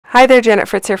Hi there, Janet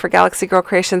Fritz here for Galaxy Girl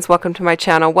Creations. Welcome to my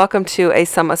channel. Welcome to a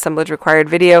some assemblage required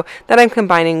video that I'm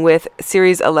combining with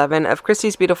series 11 of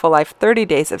Christy's Beautiful Life 30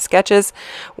 Days of Sketches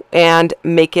and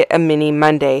Make It a Mini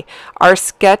Monday. Our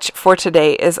sketch for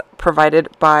today is provided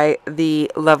by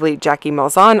the lovely Jackie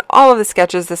Malzahn. All of the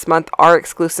sketches this month are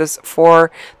exclusives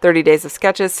for 30 Days of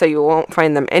Sketches, so you won't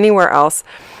find them anywhere else.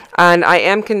 And I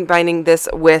am combining this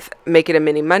with Make It a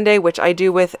Mini Monday, which I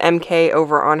do with MK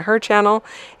over on her channel,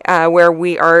 where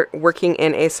we are working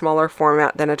in a smaller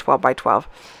format than a 12 by 12.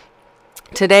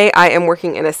 Today I am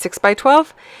working in a 6 by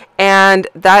 12, and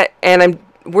I'm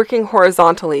working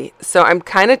horizontally. So I'm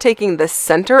kind of taking the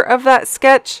center of that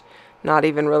sketch, not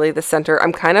even really the center.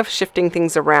 I'm kind of shifting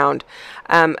things around.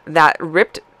 That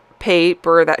ripped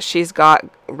paper that she's got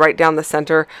right down the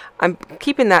center, I'm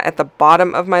keeping that at the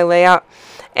bottom of my layout.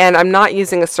 And I'm not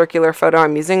using a circular photo,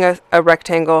 I'm using a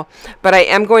rectangle, but I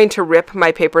am going to rip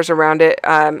my papers around it.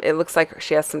 It looks like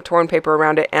she has some torn paper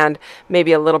around it and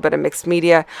maybe a little bit of mixed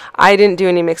media. I didn't do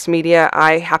any mixed media.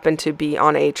 I happened to be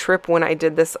on a trip when I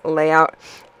did this layout,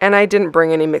 and I didn't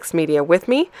bring any mixed media with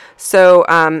me. So,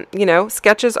 you know,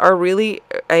 sketches are really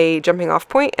a jumping off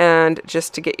point, and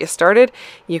just to get you started,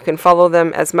 you can follow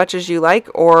them as much as you like,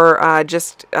 or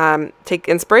just take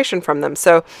inspiration from them.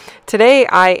 So today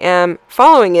I am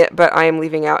following it, but I am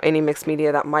leaving out any mixed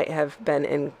media that might have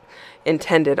been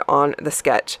intended on the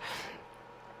sketch.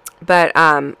 But,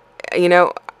 you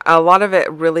know, a lot of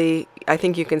it really, I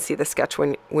think you can see the sketch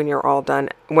when you're all done,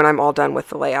 when I'm all done with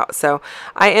the layout. So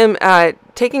I am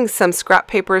taking some scrap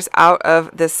papers out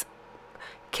of this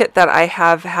kit that I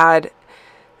have had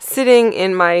sitting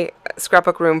in my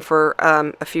scrapbook room for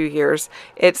a few years.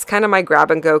 It's kind of my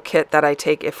grab and go kit that I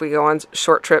take if we go on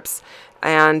short trips,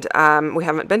 and we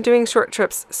haven't been doing short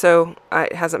trips, so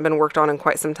it hasn't been worked on in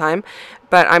quite some time.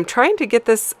 But I'm trying to get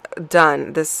this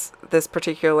done, this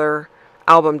particular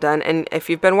album done. And if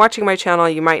you've been watching my channel,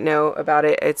 you might know about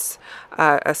it. It's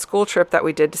a school trip that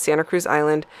we did to Santa Cruz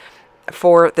Island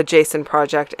for the Jason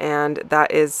project, and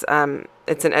that is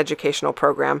it's an educational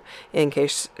program, in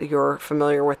case you're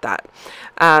familiar with that.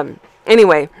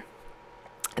 Anyway,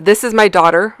 this is my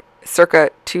daughter circa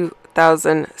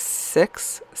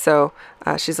 2006, so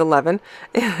she's 11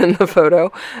 in the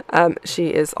photo. She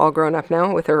is all grown up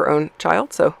now with her own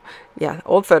child, so yeah,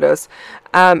 old photos.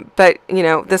 But you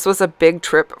know, this was a big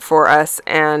trip for us,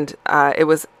 and it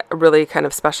was really kind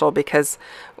of special because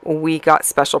we got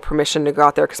special permission to go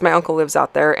out there because my uncle lives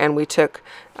out there, and we took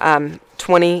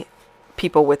 20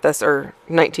 people with us, or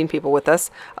 19 people with us.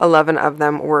 11 of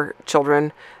them were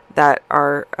children that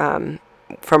are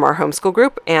from our homeschool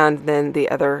group, and then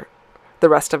the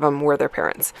rest of them were their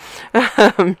parents.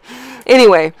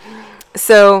 Anyway,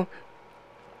 so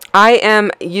I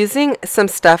am using some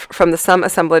stuff from the Some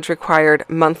Assemblage Required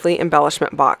monthly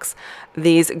embellishment box.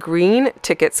 These green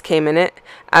tickets came in it,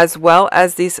 as well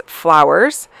as these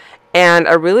flowers, and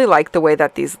I really like the way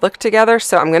that these look together,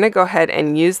 so I'm going to go ahead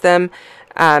and use them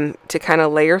to kind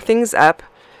of layer things up.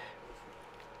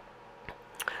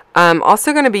 I'm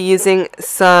also going to be using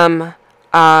some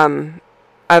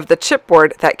of the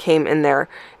chipboard that came in there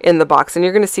in the box, and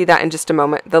you're going to see that in just a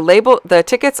moment. The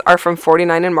tickets are from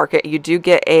 49 and Market. You do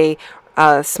get a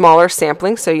smaller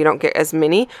sampling, so you don't get as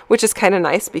many, which is kind of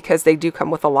nice because they do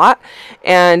come with a lot.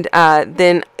 And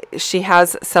then she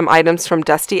has some items from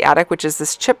Dusty Attic, which is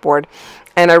this chipboard,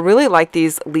 and I really like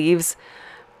these leaves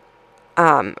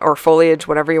or foliage,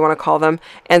 whatever you want to call them.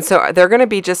 And so they're going to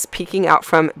be just peeking out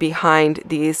from behind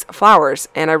these flowers,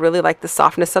 and I really like the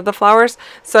softness of the flowers,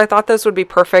 so I thought those would be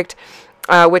perfect,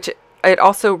 which it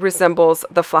also resembles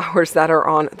the flowers that are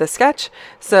on the sketch.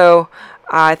 So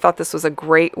I thought this was a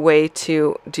great way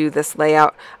to do this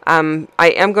layout. I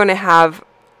am going to have,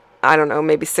 I don't know,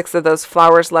 maybe 6 of those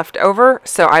flowers left over,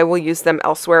 so I will use them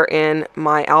elsewhere in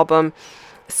my album,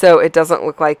 so it doesn't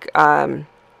look like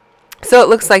so it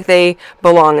looks like they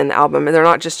belong in the album, and they're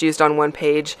not just used on one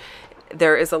page.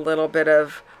 There is a little bit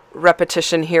of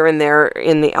repetition here and there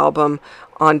in the album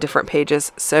on different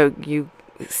pages, so you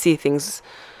see things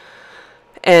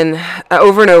and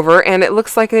over and over, and it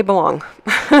looks like they belong.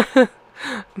 I'm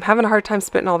having a hard time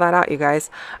spitting all that out, you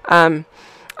guys. I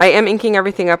am inking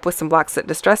everything up with some black soot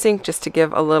distressing just to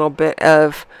give a little bit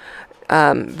of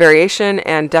variation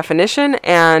and definition,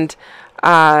 and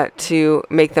to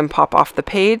make them pop off the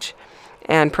page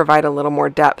and provide a little more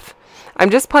depth. I'm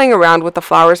just playing around with the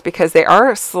flowers because they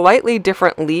are slightly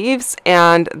different leaves,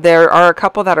 and there are a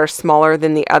couple that are smaller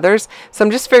than the others, so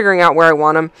I'm just figuring out where I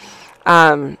want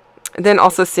them. Then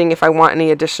also seeing if I want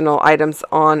any additional items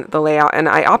on the layout, and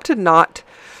I opted not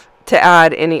to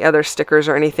add any other stickers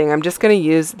or anything. I'm just going to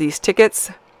use these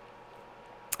tickets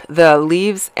the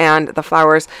leaves and the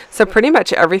flowers. So pretty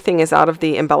much everything is out of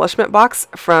the embellishment box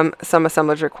from Some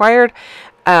Assemblage Required,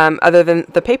 other than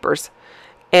the papers.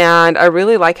 And I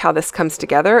really like how this comes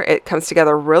together. It comes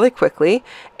together really quickly,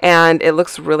 and it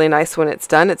looks really nice when it's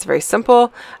done. It's very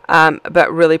simple,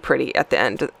 but really pretty at the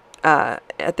end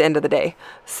of the day.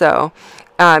 So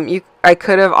I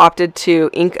could have opted to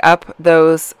ink up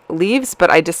those leaves, but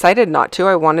I decided not to.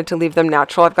 I wanted to leave them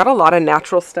natural. I've got a lot of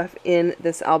natural stuff in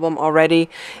this album already,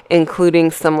 including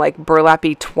some like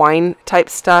burlappy twine type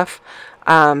stuff,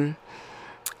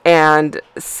 and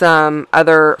some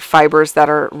other fibers that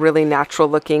are really natural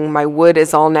looking. My wood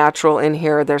is all natural in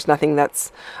here. There's nothing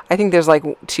that's, I think there's like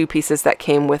 2 pieces that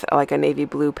came with like a navy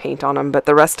blue paint on them, but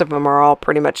the rest of them are all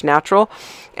pretty much natural.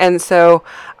 And so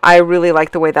I really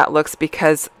like the way that looks,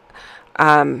 because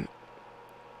all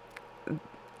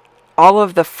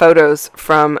of the photos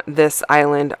from this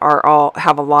island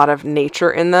have a lot of nature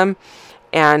in them,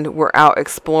 and we're out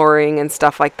exploring and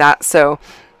stuff like that. So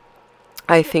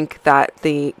I think that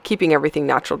keeping everything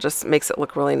natural just makes it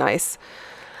look really nice.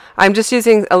 I'm just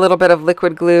using a little bit of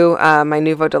liquid glue, my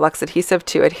Nuvo Deluxe adhesive,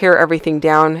 to adhere everything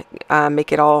down,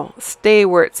 make it all stay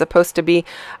where it's supposed to be.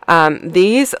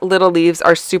 These little leaves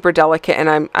are super delicate,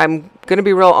 and I'm going to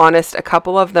be real honest, a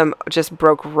couple of them just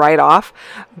broke right off.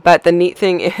 But the neat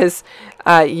thing is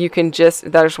you can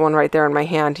just, there's one right there in my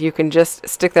hand, you can just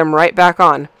stick them right back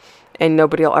on, and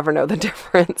nobody will ever know the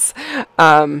difference.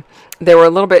 They were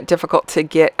a little bit difficult to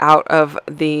get out of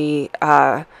the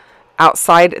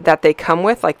outside that they come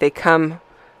with. Like, they come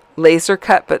laser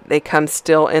cut, but they come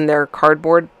still in their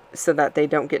cardboard so that they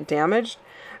don't get damaged.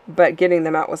 But getting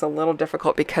them out was a little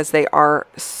difficult because they are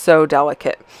so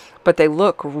delicate, but they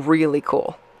look really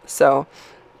cool. So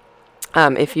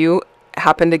if you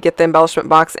happen to get the embellishment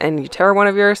box and you tear one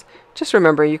of yours, just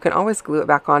remember you can always glue it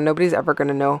back on. Nobody's ever going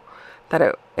to know that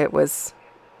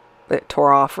it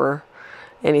tore off or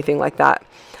anything like that.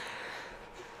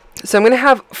 So I'm going to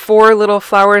have 4 little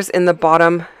flowers in the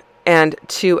bottom and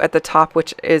 2 at the top,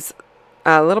 which is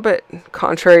a little bit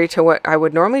contrary to what I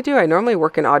would normally do. I normally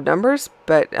work in odd numbers,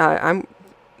 but I'm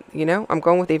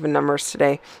going with even numbers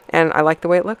today, and I like the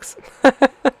way it looks.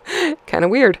 Kind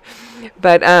of weird,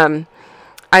 but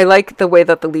I like the way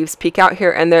that the leaves peek out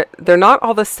here, and they're not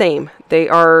all the same. They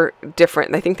are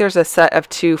different. I think there's a set of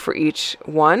 2 for each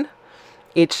one,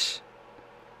 each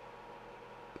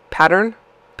pattern,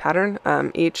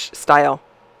 each style,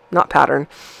 not pattern.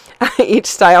 Each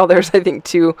style, there's I think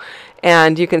 2,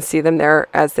 and you can see them there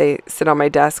as they sit on my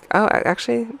desk. Oh,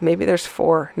 actually, maybe there's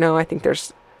 4. No, I think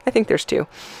there's 2.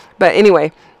 But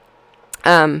anyway,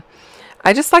 I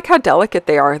just like how delicate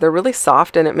they are. They're really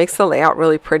soft, and it makes the layout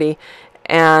really pretty.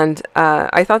 And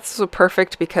I thought this was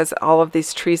perfect because all of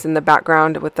these trees in the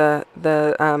background with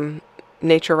the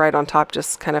nature right on top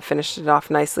just kind of finished it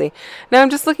off nicely. Now I'm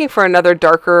just looking for another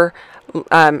darker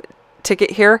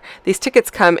ticket here. These tickets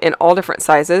come in all different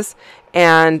sizes,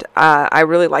 and I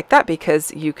really like that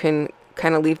because you can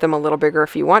kind of leave them a little bigger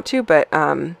if you want to, but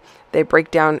they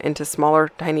break down into smaller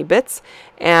tiny bits,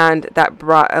 and that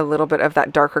brought a little bit of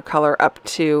that darker color up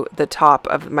to the top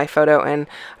of my photo, and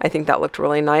I think that looked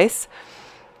really nice.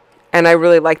 And I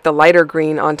really like the lighter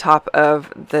green on top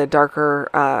of the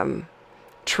darker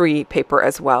tree paper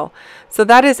as well. So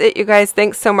that is it, you guys.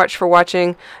 Thanks so much for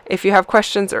watching. If you have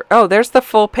questions, or there's the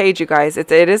full page, you guys.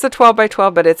 It is a 12 by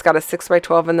 12, but it's got a 6 by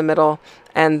 12 in the middle,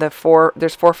 and there's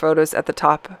 4 photos at the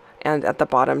top and at the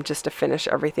bottom just to finish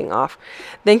everything off.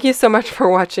 Thank you so much for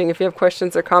watching. If you have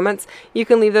questions or comments, you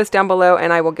can leave those down below,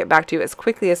 and I will get back to you as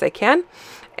quickly as I can.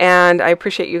 And I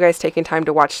appreciate you guys taking time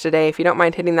to watch today. If you don't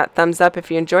mind hitting that thumbs up if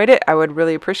you enjoyed it, I would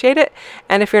really appreciate it.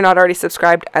 And if you're not already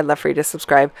subscribed, I'd love for you to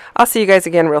subscribe. I'll see you guys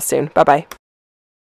again real soon. Bye-bye.